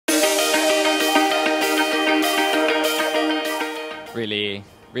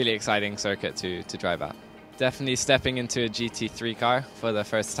really exciting circuit to drive at. Definitely stepping into a GT3 car for the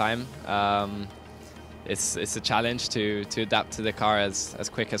first time. It's a challenge to adapt to the car as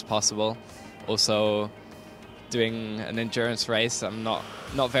quick as possible. Also, doing an endurance race, I'm not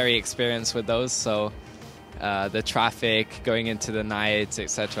very experienced with those, so the traffic, going into the night,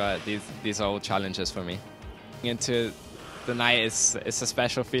 etc. These are all challenges for me. Into the night it's a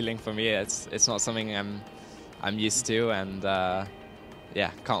special feeling for me. It's not something I'm used to, and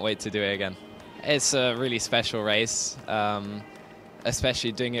yeah, can't wait to do it again. It's a really special race,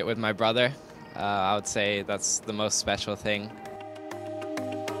 especially doing it with my brother. I would say that's the most special thing.